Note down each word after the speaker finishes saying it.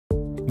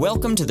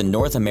Welcome to the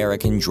North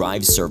American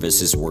Drive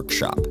Services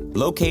Workshop,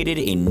 located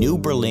in New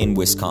Berlin,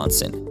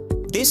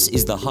 Wisconsin. This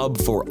is the hub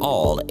for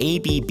all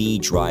ABB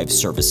Drive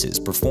services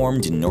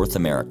performed in North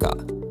America.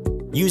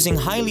 Using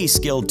highly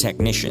skilled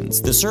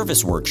technicians, the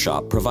service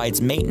workshop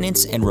provides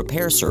maintenance and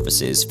repair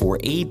services for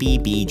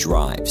ABB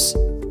drives.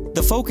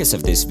 The focus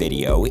of this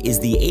video is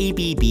the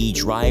ABB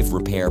drive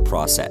repair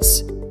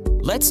process.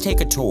 Let's take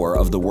a tour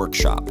of the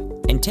workshop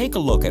and take a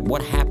look at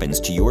what happens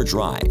to your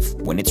drive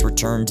when it's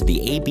returned to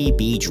the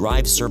ABB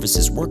Drive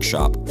Services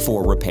Workshop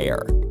for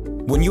repair.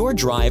 When your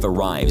drive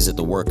arrives at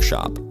the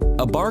workshop,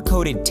 a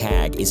barcoded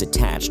tag is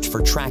attached for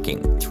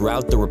tracking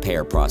throughout the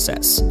repair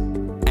process.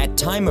 At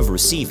time of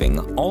receiving,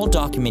 all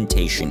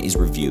documentation is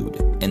reviewed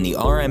and the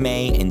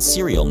RMA and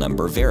serial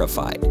number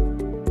verified.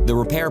 The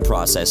repair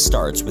process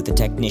starts with the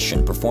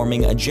technician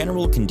performing a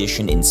general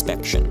condition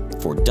inspection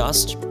for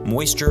dust,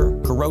 moisture,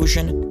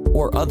 corrosion,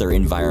 or other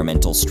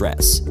environmental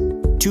stress.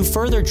 To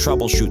further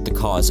troubleshoot the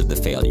cause of the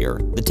failure,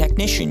 the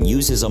technician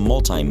uses a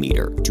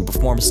multimeter to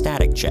perform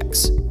static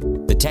checks.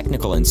 The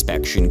technical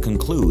inspection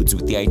concludes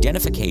with the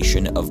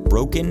identification of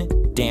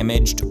broken,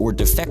 damaged, or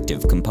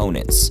defective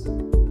components.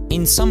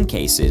 In some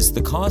cases,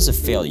 the cause of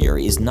failure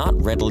is not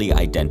readily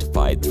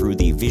identified through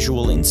the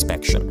visual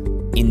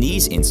inspection. In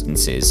these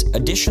instances,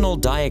 additional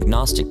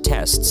diagnostic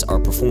tests are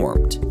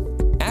performed.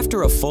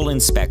 After a full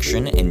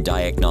inspection and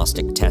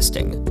diagnostic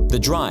testing, the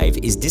drive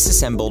is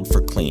disassembled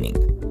for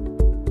cleaning.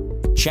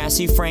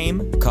 Chassis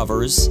frame,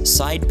 covers,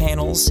 side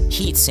panels,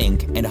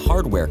 heatsink, and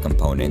hardware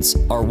components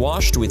are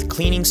washed with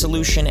cleaning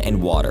solution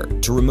and water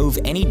to remove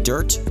any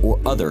dirt or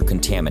other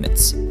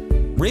contaminants.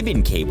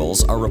 Ribbon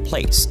cables are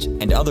replaced,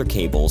 and other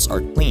cables are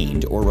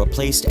cleaned or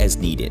replaced as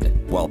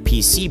needed, while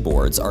PC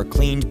boards are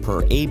cleaned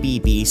per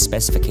ABB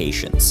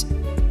specifications.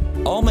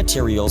 All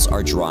materials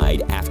are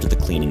dried after the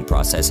cleaning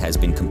process has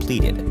been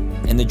completed,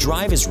 and the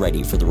drive is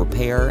ready for the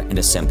repair and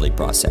assembly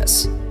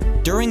process.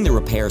 During the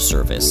repair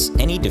service,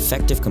 any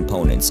defective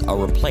components are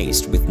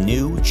replaced with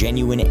new,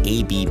 genuine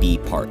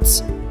ABB parts,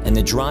 and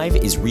the drive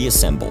is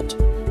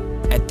reassembled.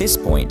 At this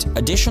point,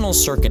 additional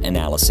circuit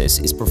analysis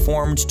is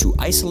performed to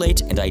isolate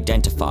and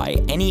identify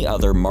any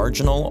other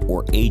marginal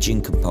or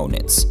aging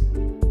components.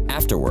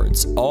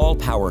 Afterwards, all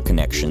power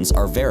connections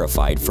are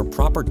verified for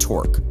proper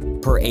torque,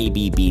 per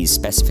ABB's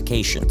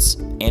specifications,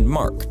 and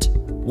marked.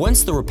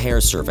 Once the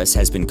repair service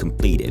has been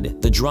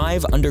completed, the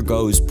drive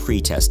undergoes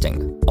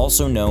pre-testing,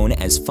 also known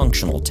as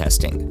functional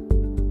testing.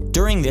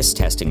 During this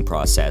testing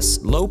process,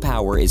 low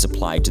power is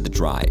applied to the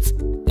drive,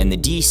 and the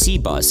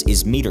DC bus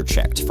is meter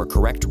checked for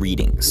correct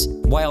readings.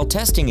 While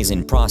testing is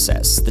in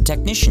process, the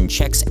technician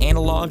checks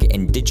analog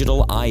and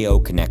digital I/O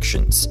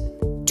connections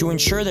to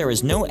ensure there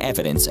is no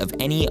evidence of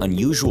any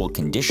unusual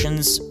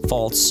conditions,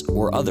 faults,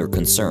 or other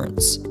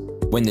concerns.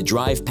 When the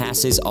drive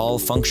passes all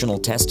functional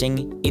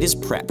testing, it is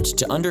prepped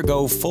to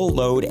undergo full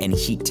load and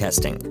heat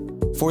testing.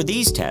 For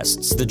these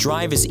tests, the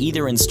drive is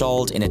either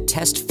installed in a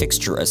test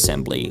fixture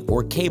assembly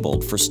or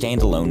cabled for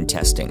standalone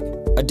testing.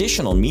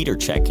 Additional meter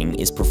checking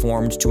is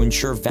performed to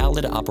ensure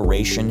valid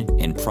operation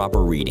and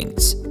proper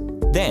readings.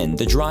 Then,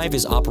 the drive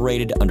is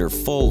operated under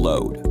full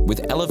load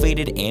with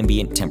elevated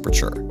ambient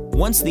temperature.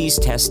 Once these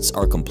tests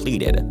are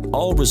completed,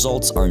 all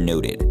results are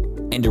noted,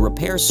 and a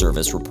repair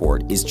service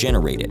report is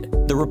generated.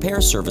 The repair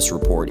service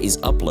report is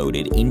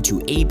uploaded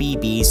into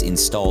ABB's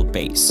installed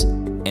base,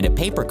 and a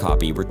paper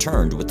copy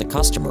returned with the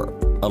customer,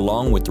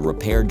 along with the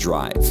repaired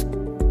drive.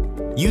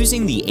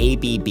 Using the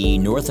ABB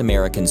North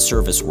American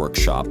Service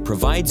Workshop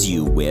provides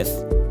you with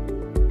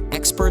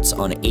experts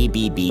on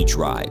ABB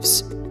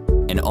drives,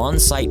 an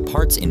on-site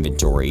parts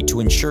inventory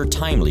to ensure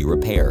timely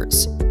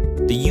repairs,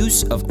 the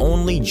use of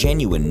only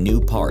genuine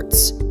new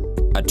parts,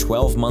 a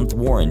 12-month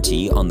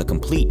warranty on the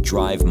complete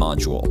drive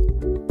module.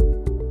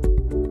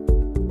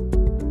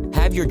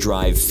 Have your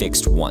drive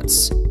fixed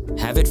once.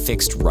 Have it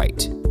fixed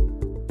right.